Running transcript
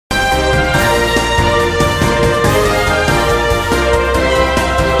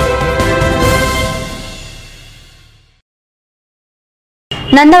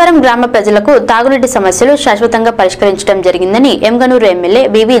నందవరం గ్రామ ప్రజలకు తాగునీటి సమస్యలు శాశ్వతంగా పరిష్కరించడం జరిగిందని ఎంగనూరు ఎమ్మెల్యే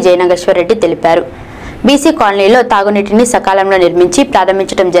వివి జయనాగేశ్వర రెడ్డి తెలిపారు. బీసీ కాలనీలో తాగునీటిని సకాలంలో నిర్మించి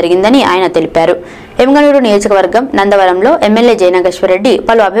ప్రారంభించడం జరిగిందని ఆయన తెలిపారు. ఎంగనూరు నియోజకవర్గం నందవరంలో ఎమ్మెల్యే జయనాగేశ్వర రెడ్డి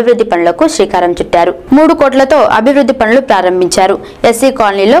పలు అభివృద్ధి పనులకు శ్రీకారం చుట్టారు. 3 కోట్లతో అభివృద్ధి పనులు ప్రారంభించారు. ఎస్సీ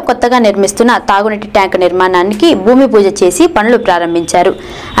కాలనీలో కొత్తగా నిర్మిస్తున్న తాగునీటి ట్యాంక్ నిర్మాణానికి భూమి పూజ చేసి పనులు ప్రారంభించారు.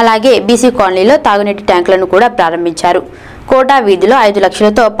 అలాగే బీసీ కాలనీలో తాగునీటి ట్యాంకులను కూడా ప్రారంభించారు. కోటా వీధిలో 5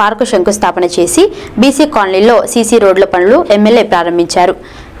 లక్షలతో పార్కు శంకుస్థాపన చేసి బీసీ కాలనీలో సీసీ రోడ్ల పనులు ఎమ్మెల్యే ప్రారంభించారు.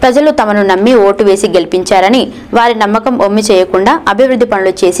 ప్రజలు తమను నమ్మి ఓటు వేసి గెలిపించారని వారి నమ్మకం ఒమ్మి చేయకుండా అభివృద్ధి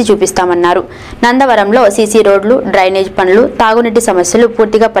పనులు చేసి చూపిస్తామన్నారు. నందవరంలో సీసీ రోడ్లు, డ్రైనేజ్ పనులు, తాగునీటి సమస్యలు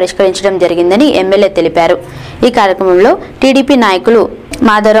పూర్తిగా పరిష్కరించడం జరిగిందని ఎమ్మెల్యే తెలిపారు. ఈ కార్యక్రమంలో టీడీపీ నాయకులు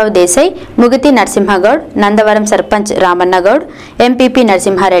Madhavarao Desai, ముగితి Narasimha Goud, Nandavaram sarpanch రామన్నగౌడ్, MPP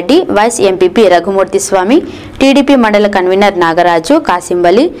Narasimha Reddy, vice MPP Raghumurthy స్వామి, టీడీపీ మండల కన్వీనర్ నాగరాజు,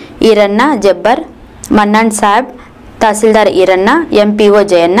 కాసింబలి, ఈరన్న, జబ్బర్, మన్నాన్ సాబ్, తహసీల్దార్ ఈరన్న, ఎంపీఓ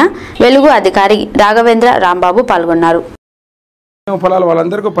జయన్న, వెలుగు అధికారి రాఘవేంద్ర రాంబాబు పాల్గొన్నారు. ఫలాలు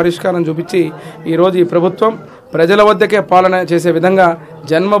వాళ్ళందరికీ పరిష్కారం చూపించి ఈరోజు ఈ ప్రభుత్వం ప్రజల వద్దకే పాలన చేసే విధంగా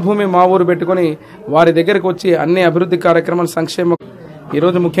జన్మభూమి మా ఊరు పెట్టుకుని వారి దగ్గరకు వచ్చి అన్ని అభివృద్ధి కార్యక్రమాలు, సంక్షేమ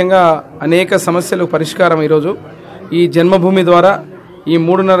ఈరోజు ముఖ్యంగా అనేక సమస్యలు పరిష్కారం. ఈరోజు ఈ జన్మభూమి ద్వారా ఈ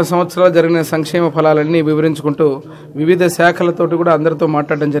 3.5 సంవత్సరాలు జరిగిన సంక్షేమ ఫలాలన్నీ వివరించుకుంటూ వివిధ శాఖలతోటి కూడా అందరితో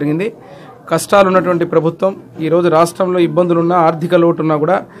మాట్లాడడం జరిగింది. కష్టాలున్నటువంటి ప్రభుత్వం ఈరోజు రాష్ట్రంలో ఇబ్బందులున్నా, ఆర్థిక లోటున్నా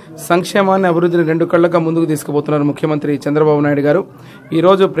కూడా సంక్షేమాన్ని, అభివృద్ధిని 2 కళ్ళగా ముందుకు తీసుకుపోతున్నారు ముఖ్యమంత్రి చంద్రబాబు నాయుడు గారు.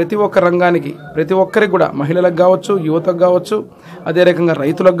 ఈరోజు ప్రతి ఒక్క రంగానికి, ప్రతి ఒక్కరికి కూడా, మహిళలకు కావచ్చు, యువతకు కావచ్చు, అదే రకంగా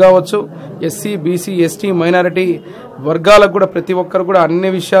రైతులకు కావచ్చు, ఎస్సీ, బీసీ, ఎస్టీ, మైనారిటీ వర్గాలకు కూడా ప్రతి ఒక్కరు కూడా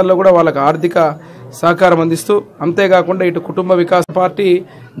అన్ని విషయాల్లో కూడా వాళ్ళకి ఆర్థిక సహకారం అందిస్తూ, అంతేకాకుండా ఇటు కుటుంబ వికాస పార్టీ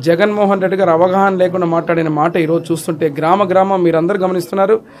జగన్మోహన్ రెడ్డి గారు అవగాహన లేకుండా మాట్లాడిన మాట ఈరోజు చూస్తుంటే గ్రామం మీరందరూ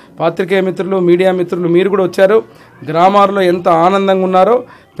గమనిస్తున్నారు. పాత్రికేయ మిత్రులు, మీడియా మిత్రులు మీరు కూడా వచ్చారు. గ్రామాల్లో ఎంత ఆనందంగా ఉన్నారో.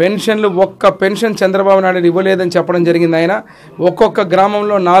 పెన్షన్లు, ఒక్క పెన్షన్ చంద్రబాబు నాయుడు ఇవ్వలేదని చెప్పడం జరిగింది. ఆయన ఒక్కొక్క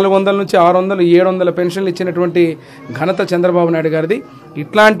గ్రామంలో 400 నుంచి 600, 700 పెన్షన్లు ఇచ్చినటువంటి ఘనత చంద్రబాబు నాయుడు గారిది.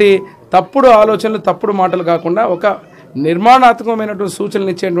 ఇట్లాంటి తప్పుడు ఆలోచనలు, తప్పుడు మాటలు కాకుండా ఒక నిర్మాణాత్మకమైనటువంటి సూచనలు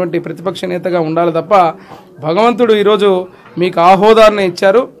ఇచ్చేటువంటి ప్రతిపక్ష నేతగా ఉండాలి తప్ప, భగవంతుడు ఈరోజు మీకు ఆ హోదాన్ని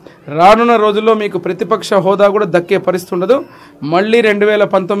ఇచ్చారు. రానున్న రోజుల్లో మీకు ప్రతిపక్ష హోదా కూడా దక్కే పరిస్థితి ఉండదు. మళ్ళీ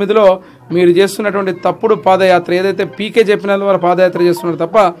 2019లో మీరు చేస్తున్నటువంటి తప్పుడు పాదయాత్ర, ఏదైతే పీకే చెప్పిన వారు పాదయాత్ర చేస్తున్నారు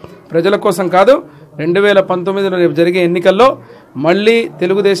తప్ప ప్రజల కోసం కాదు. 2019లో రేపు జరిగే ఎన్నికల్లో మళ్ళీ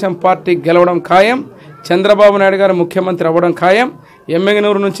తెలుగుదేశం పార్టీ గెలవడం ఖాయం. చంద్రబాబు నాయుడు గారు ముఖ్యమంత్రి అవ్వడం ఖాయం.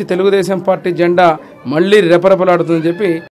 ఎమ్మెగనూరు నుంచి తెలుగుదేశం పార్టీ జెండా మళ్ళీ రెపరెపలాడుతుందని చెప్పి